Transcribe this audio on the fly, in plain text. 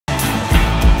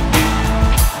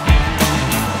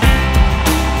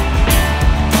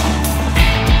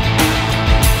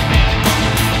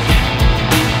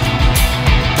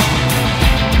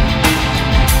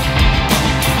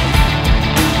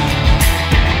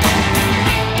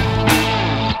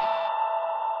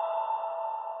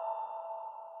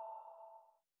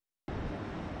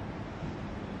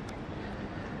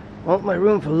on my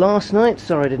room for last night.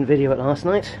 Sorry I didn't video it last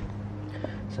night.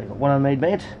 So I got one unmade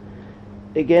bed.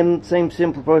 Again, same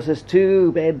simple process,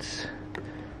 2 beds.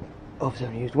 Obviously I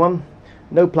only used one.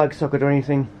 No plug socket or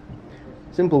anything.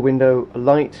 Simple window, a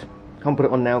light. Can't put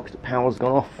it on now because the power's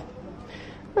gone off.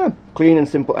 Clean and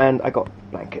simple, and I got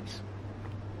blankets.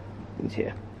 These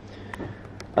here.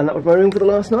 And that was my room for the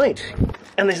last night.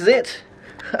 And this is it.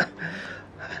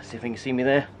 See if you can see me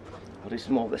there. I'll do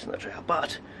some more of this on the trail.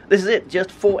 But this is it.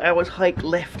 Just 4 hours hike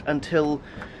left until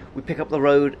we pick up the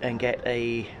road and get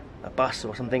a bus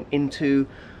or something into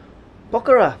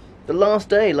Pokhara. The last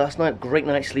day. Last night, great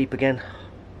night's sleep again.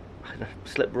 I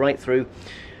slept right through.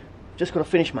 Just got to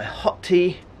finish my hot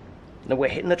tea. Now we're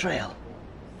hitting the trail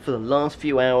for the last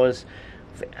few hours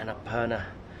of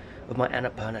my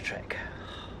Annapurna Trek.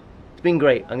 It's been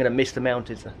great. I'm going to miss the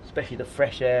mountains, especially the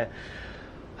fresh air.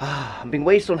 I'm being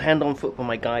wasted on hand-on foot by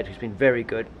my guide, who's been very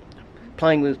good,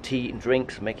 plying with tea and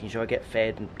drinks, making sure I get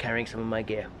fed and carrying some of my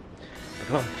gear. But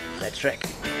come on, let's trek.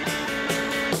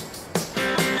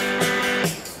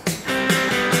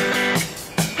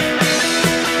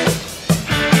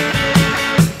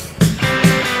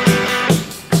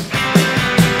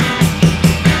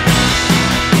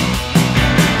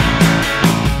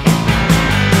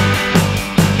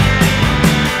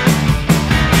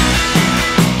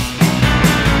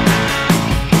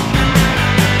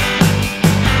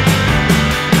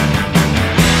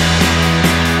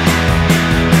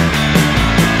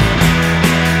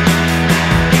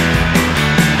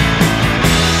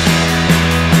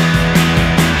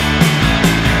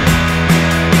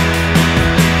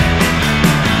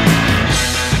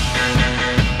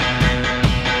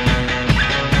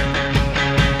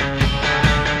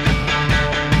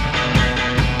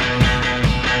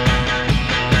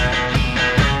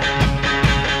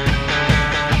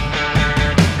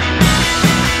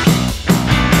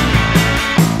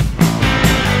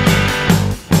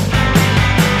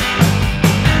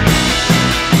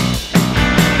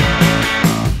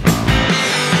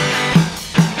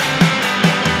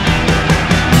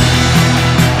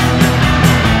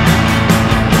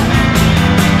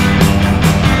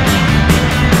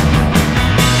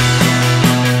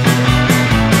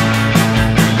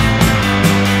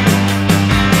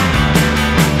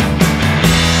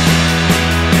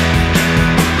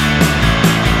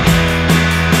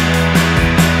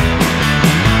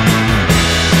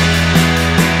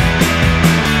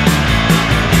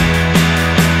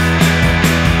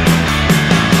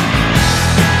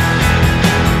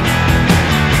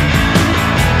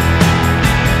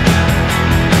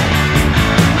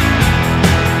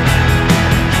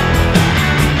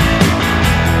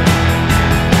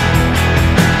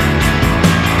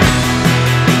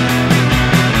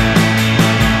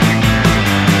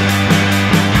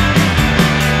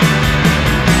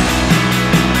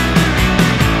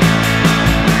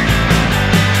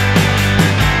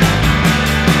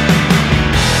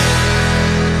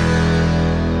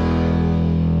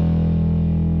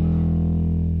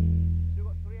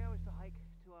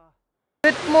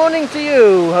 Good morning to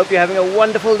you. Hope you're having a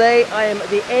wonderful day. I am at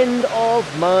the end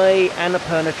of my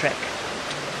Annapurna Trek.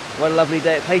 What a lovely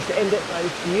day, a place to end it by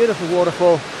this beautiful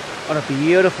waterfall on a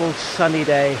beautiful sunny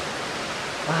day.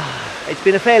 It's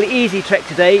been a fairly easy trek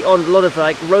today on a lot of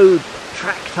like road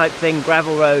track type thing,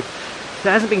 gravel road. So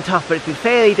it hasn't been tough, but it's been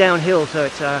fairly downhill, so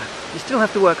it's you still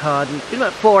have to work hard. And it's been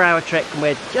about a 4-hour trek, and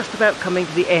we're just about coming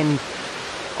to the end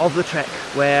of the trek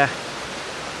where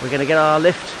we're going to get our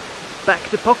lift back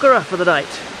to Pokhara for the night.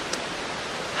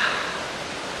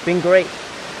 It's been great.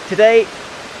 Today,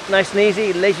 nice and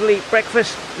easy, leisurely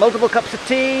breakfast, multiple cups of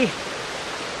tea,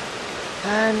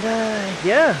 and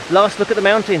yeah, last look at the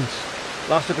mountains.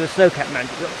 Last look at the snow-capped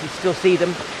mountains. You can still see them.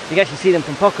 You can actually see them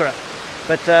from Pokhara.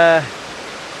 But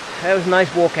that was a nice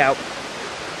walk out.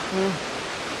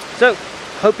 So,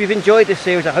 hope you've enjoyed this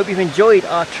series. I hope you've enjoyed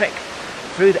our trek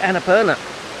through the Annapurna.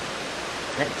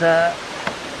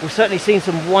 We've certainly seen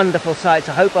some wonderful sights.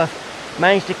 I hope I've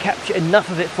managed to capture enough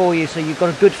of it for you so you've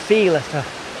got a good feel as to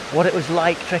what it was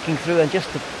like trekking through, and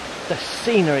just the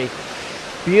scenery.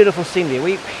 Beautiful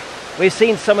scenery. We've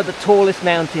seen some of the tallest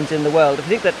mountains in the world. If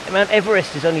you think that Mount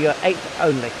Everest is only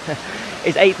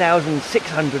is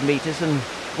 8,600 meters, and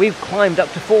we've climbed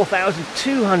up to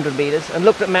 4,200 meters and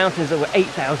looked at mountains that were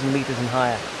 8,000 meters and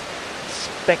higher.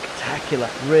 Spectacular,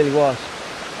 really was.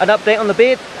 An update on the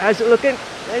beard. How's it looking?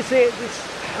 Let's see,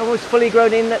 it's almost fully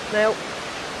grown in now.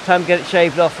 Time to get it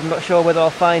shaved off. I'm not sure whether I'll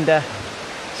find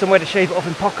somewhere to shave it off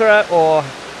in Pokhara, or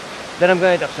then I'm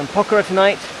going to have some Pokhara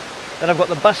tonight. Then I've got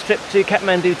the bus trip to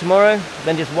Kathmandu tomorrow.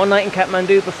 Then just one night in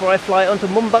Kathmandu before I fly on to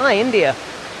Mumbai, India.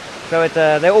 So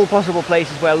they're all possible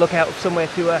places where I'll look out somewhere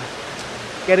to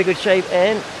get a good shape,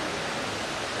 and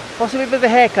possibly a bit of a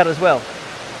haircut as well.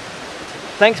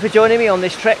 Thanks for joining me on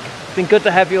this trek. It's been good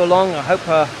to have you along. I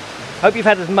hope you've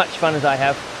had as much fun as I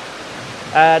have.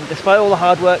 And despite all the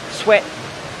hard work, sweat,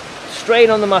 strain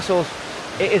on the muscles,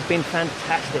 it has been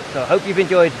fantastic. So I hope you've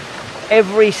enjoyed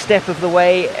every step of the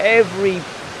way, every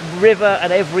river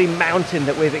and every mountain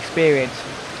that we've experienced.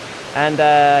 And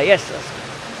yes,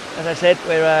 as I said,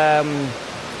 we're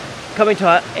coming to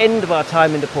our end of our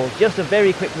time in Nepal. Just a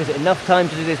very quick visit, enough time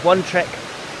to do this one trek.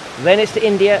 Then it's to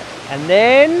India, and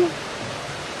then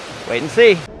wait and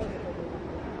see.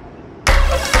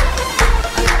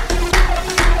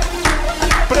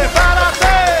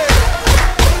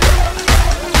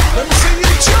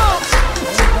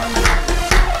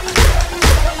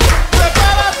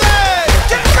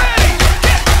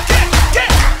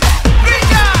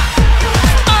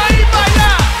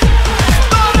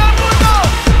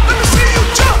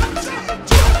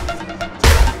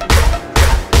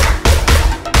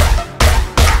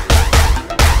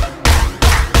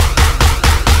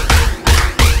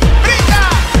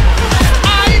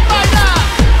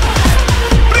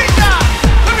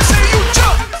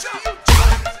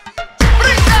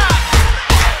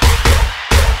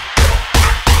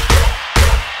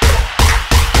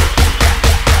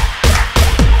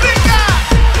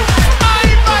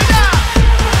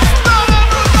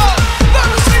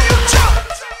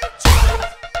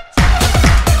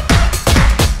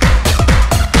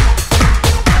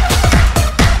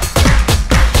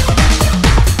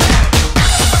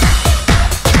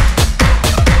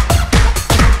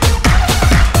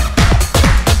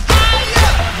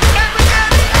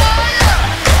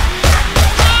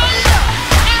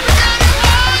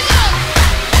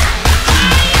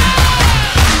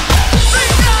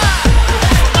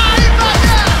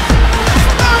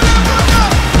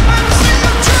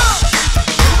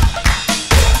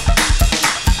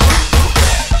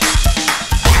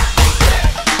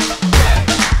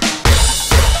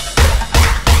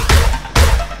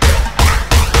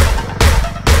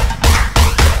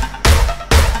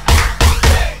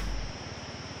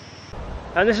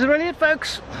 And this is really it,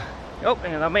 folks. Oh,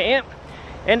 and I'm here.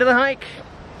 End of the hike.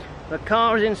 The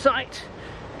car is in sight.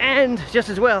 And just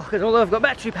as well, because although I've got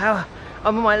battery power,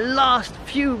 I'm on my last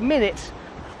few minutes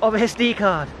of SD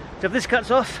card. So if this cuts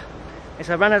off,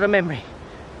 it's I run out of memory.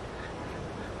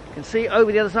 You can see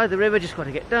over the other side of the river, just got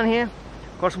to get down here.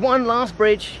 Cross one last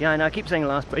bridge. Yeah, I know, I keep saying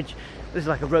last bridge. This is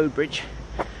like a road bridge.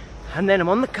 And then I'm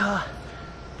on the car,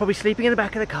 probably sleeping in the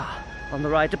back of the car on the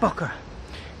ride to Pokhara.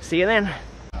 See you then.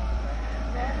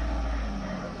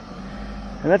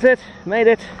 And that's it, made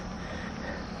it.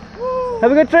 Woo.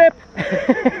 Have a good trip.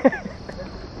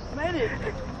 Made it.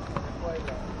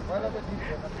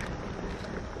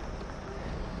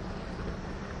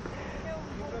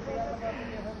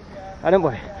 I don't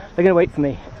worry, they're gonna wait for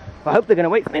me. I hope they're gonna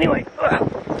wait for me anyway.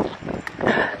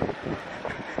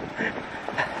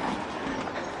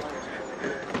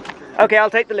 Okay, I'll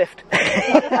take the lift.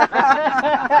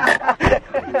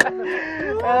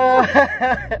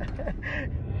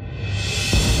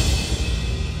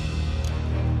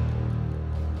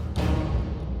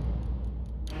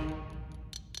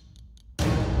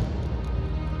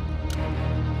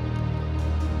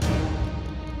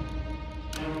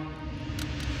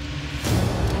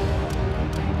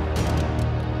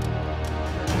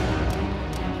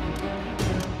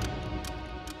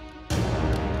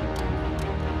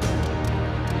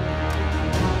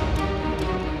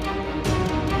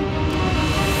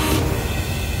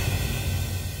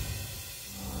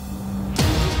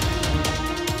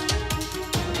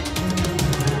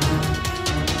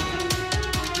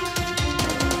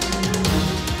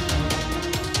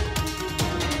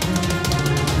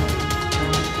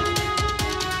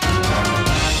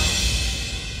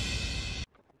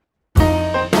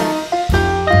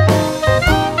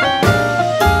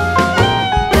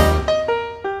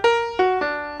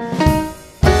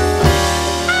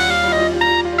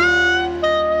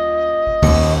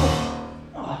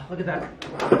 Look at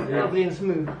that. Lovely and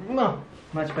smooth.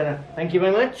 Much better. Thank you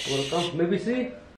very much. Welcome. Maybe see.